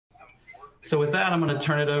So with that, I'm going to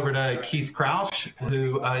turn it over to Keith Crouch,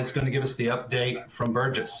 who is going to give us the update from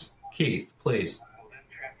Burgiss. Keith, please.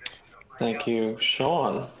 Thank you,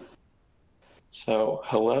 Sean. So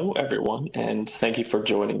hello, everyone, and thank you for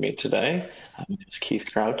joining me today. My name is Keith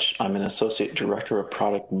Crouch. I'm an Associate Director of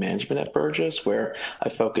Product Management at Burgiss, where I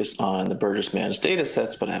focus on the Burgiss Managed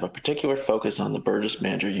Datasets, but I have a particular focus on the Burgiss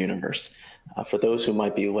Manager Universe. For those who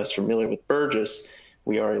might be less familiar with Burgiss,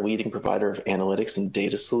 we are a leading provider of analytics and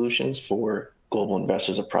data solutions for global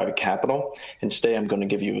investors of private capital. And today I'm going to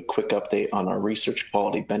give you a quick update on our research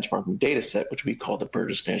quality benchmarking data set, which we call the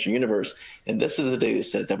Burgiss Manager Universe. And this is the data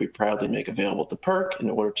set that we proudly make available to PERC in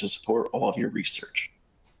order to support all of your research.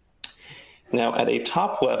 Now, at a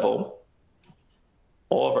top level,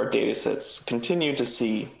 all of our data sets continue to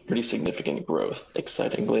see pretty significant growth.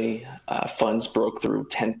 Excitingly, funds broke through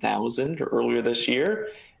 10,000 earlier this year.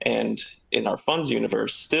 And in our funds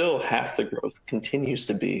universe, still half the growth continues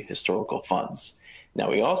to be historical funds. Now,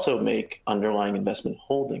 we also make underlying investment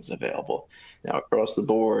holdings available. Now, across the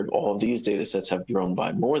board, all of these data sets have grown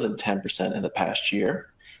by more than 10% in the past year.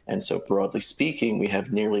 And so broadly speaking, we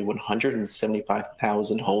have nearly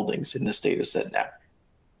 175,000 holdings in this data set now.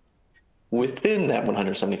 Within that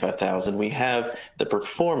 175,000, we have the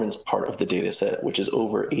performance part of the data set, which is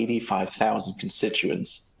over 85,000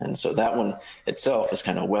 constituents. And so that one itself is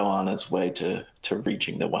kind of well on its way to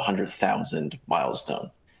reaching the 100,000 milestone.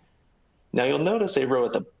 Now you'll notice a row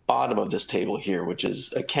at the bottom of this table here, which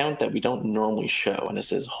is a count that we don't normally show, and it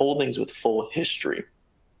says holdings with full history.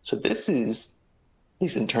 So this is, at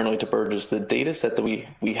least internally to Burgiss, the data set that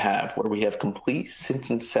we have where we have complete since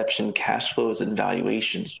inception cash flows and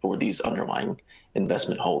valuations for these underlying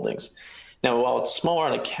investment holdings. Now, while it's smaller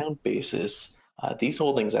on a count basis, these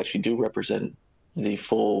holdings actually do represent the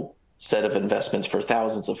full set of investments for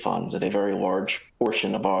thousands of funds and a very large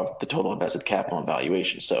portion of the total invested capital and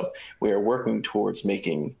valuation. So we are working towards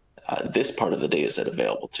making this part of the data set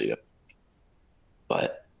available to you.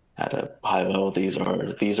 But at a high level, these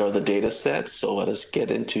are the data sets. So let us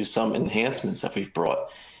get into some enhancements that we've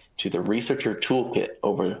brought to the researcher toolkit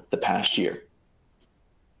over the past year.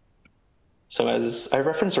 So as I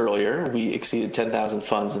referenced earlier, we exceeded 10,000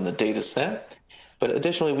 funds in the data set, but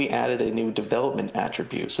additionally, we added a new development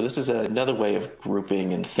attribute. So this is another way of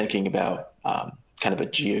grouping and thinking about kind of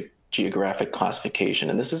a geographic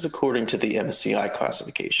classification. And this is according to the MSCI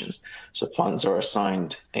classifications. So funds are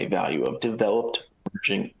assigned a value of developed,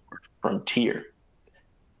 emerging, frontier.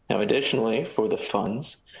 Now, additionally, for the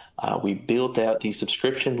funds, we built out the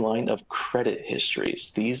subscription line of credit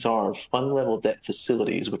histories. These are fund level debt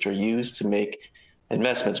facilities, which are used to make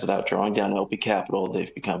investments without drawing down LP capital.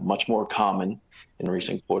 They've become much more common in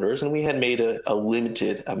recent quarters, and we had made a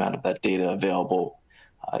limited amount of that data available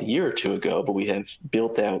a year or two ago, but we have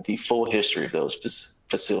built out the full history of those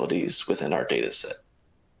facilities within our data set.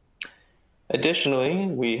 Additionally,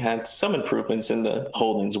 we had some improvements in the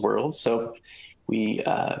holdings world. So we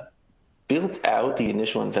built out the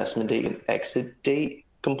initial investment date and exit date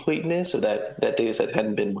completeness, so that data set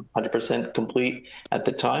hadn't been 100% complete at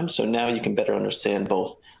the time. So now you can better understand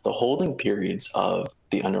both the holding periods of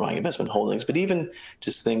the underlying investment holdings, but even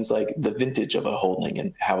just things like the vintage of a holding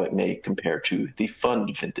and how it may compare to the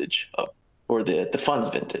fund vintage, or the fund's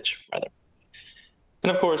vintage, rather.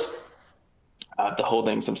 And of course, the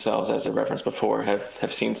holdings themselves, as I referenced before,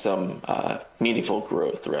 have seen some meaningful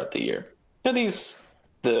growth throughout the year. Now,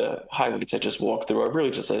 the highlights I just walked through are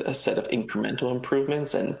really just a set of incremental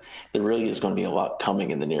improvements, and there really is going to be a lot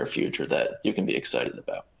coming in the near future that you can be excited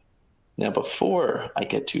about. Now, before I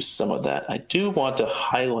get to some of that, I do want to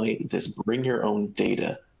highlight this bring your own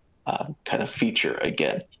data kind of feature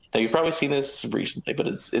again. Now, you've probably seen this recently, but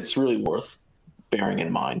it's really worth bearing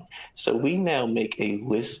in mind. So we now make a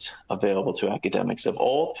list available to academics of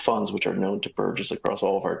all the funds which are known to Burgiss across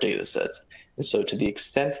all of our data sets. And so to the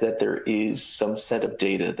extent that there is some set of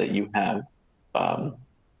data that you have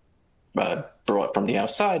brought from the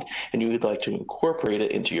outside and you would like to incorporate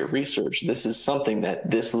it into your research, this is something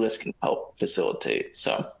that this list can help facilitate.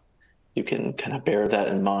 So you can kind of bear that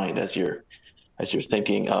in mind as you're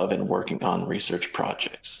thinking of and working on research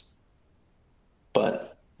projects.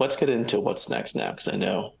 But let's get into what's next now, because I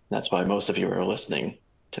know that's why most of you are listening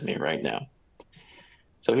to me right now.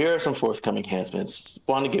 So here are some forthcoming enhancements.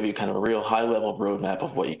 I want to give you kind of a real high-level roadmap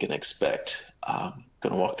of what you can expect. I'm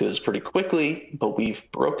going to walk through this pretty quickly, but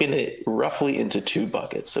we've broken it roughly into two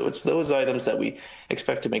buckets. So it's those items that we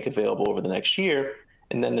expect to make available over the next year,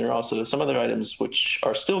 and then there are also some other items which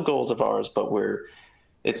are still goals of ours, but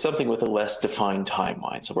it's something with a less defined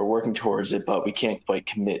timeline. So we're working towards it, but we can't quite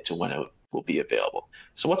commit to when it will be available.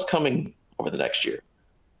 So what's coming over the next year?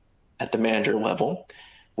 At the manager level,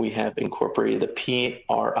 we have incorporated the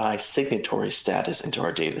PRI signatory status into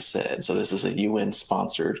our data set. So this is a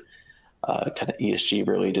UN-sponsored kind of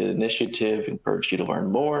ESG-related initiative. Encourage you to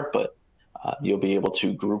learn more, but you'll be able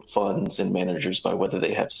to group funds and managers by whether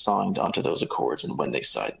they have signed onto those accords and when they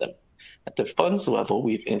signed them. At the funds level,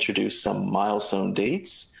 we've introduced some milestone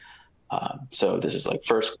dates. So this is like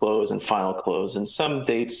first close and final close, and some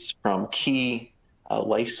dates from key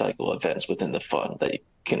life cycle events within the fund that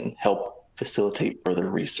can help facilitate further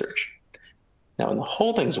research. Now, in the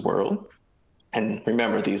holdings world, and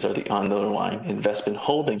remember, these are the underlying investment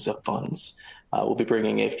holdings of funds, we'll be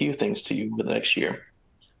bringing a few things to you over the next year.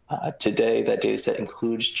 Today, that data set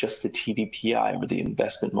includes just the TVPI, or the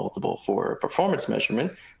investment multiple for performance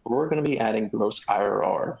measurement, but we're going to be adding gross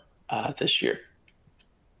IRR this year.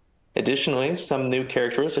 Additionally, some new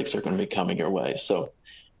characteristics are going to be coming your way. So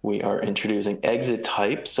we are introducing exit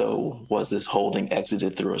type. So was this holding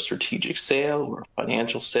exited through a strategic sale or a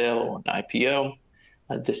financial sale or an IPO?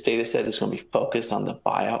 This data set is going to be focused on the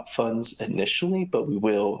buyout funds initially, but we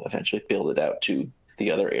will eventually build it out to the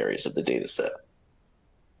other areas of the data set.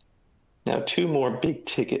 Now, two more big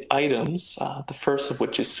ticket items, the first of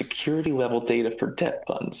which is security level data for debt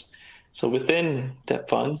funds. So within debt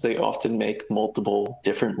funds, they often make multiple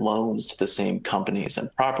different loans to the same companies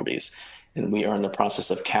and properties. And we are in the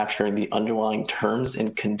process of capturing the underlying terms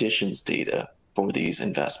and conditions data for these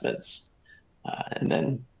investments. And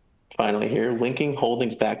then finally here, linking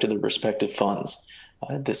holdings back to the respective funds.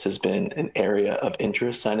 This has been an area of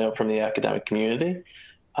interest, I know, from the academic community.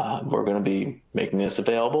 We're going to be making this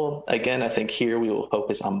available. Again, I think here we will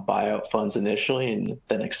focus on buyout funds initially and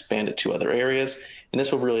then expand it to other areas. And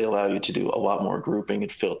this will really allow you to do a lot more grouping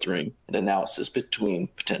and filtering and analysis between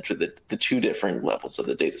potentially the two different levels of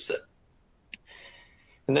the data set.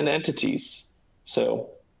 And then entities.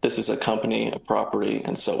 So this is a company, a property,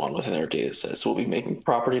 and so on within our data set. So we'll be making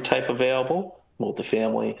property type available,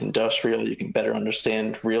 multifamily, industrial. You can better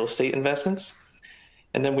understand real estate investments.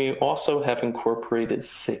 And then we also have incorporated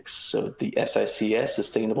 6, so the SICS,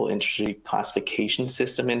 Sustainable Industry Classification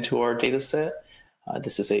System, into our data set.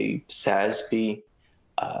 This is a SASB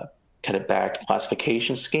kind of backed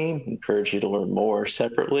classification scheme. Encourage you to learn more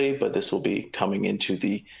separately, but this will be coming into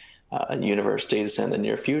the Universe data set in the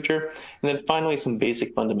near future. And then finally, some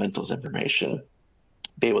basic fundamentals information.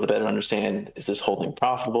 Be able to better understand, is this holding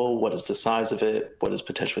profitable? What is the size of it? What is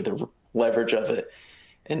potentially the leverage of it?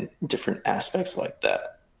 And different aspects like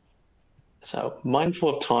that. So mindful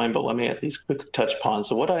of time, but let me at least quick touch upon.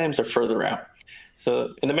 So what items are further out?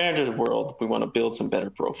 So in the manager's world, we want to build some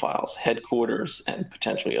better profiles, headquarters, and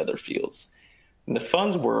potentially other fields. In the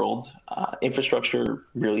funds world, infrastructure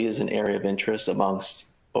really is an area of interest amongst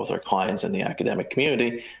both our clients and the academic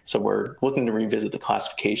community. So we're looking to revisit the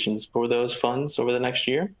classifications for those funds over the next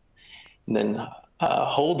year. And then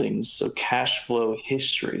holdings, so cash flow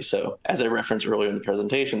history. So as I referenced earlier in the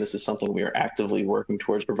presentation, this is something we are actively working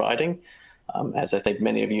towards providing. As I think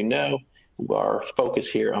many of you know, our focus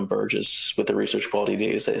here on Burgiss with the research quality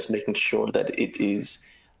data set is making sure that it is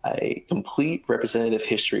a complete representative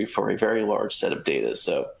history for a very large set of data.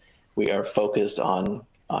 So we are focused on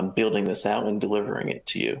building this out and delivering it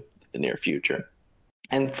to you in the near future.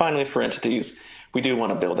 And finally, for entities, we do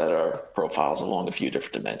want to build out our profiles along a few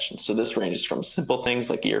different dimensions. So this ranges from simple things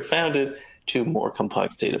like year founded to more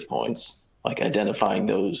complex data points, like identifying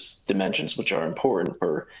those dimensions which are important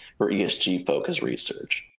for ESG focused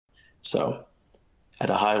research. So at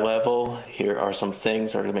a high level, here are some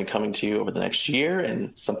things that are going to be coming to you over the next year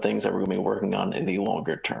and some things that we're going to be working on in the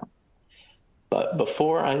longer term. But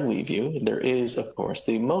before I leave you, there is, of course,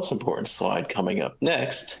 the most important slide coming up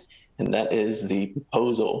next, and that is the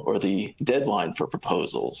proposal or the deadline for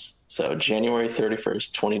proposals. So January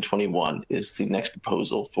 31st, 2021 is the next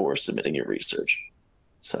proposal for submitting your research.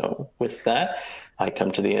 So with that, I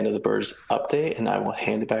come to the end of the Burgiss update, and I will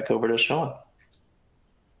hand it back over to Sean.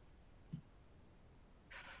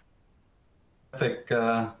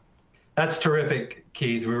 That's terrific,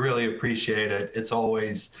 Keith. We really appreciate it. It's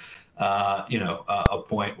always, a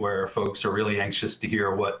point where folks are really anxious to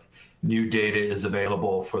hear what new data is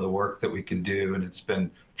available for the work that we can do, and it's been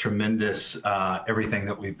tremendous, everything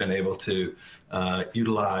that we've been able to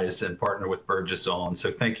utilize and partner with Burgiss on. So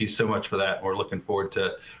thank you so much for that. We're looking forward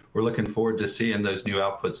to seeing those new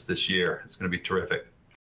outputs this year. It's going to be terrific.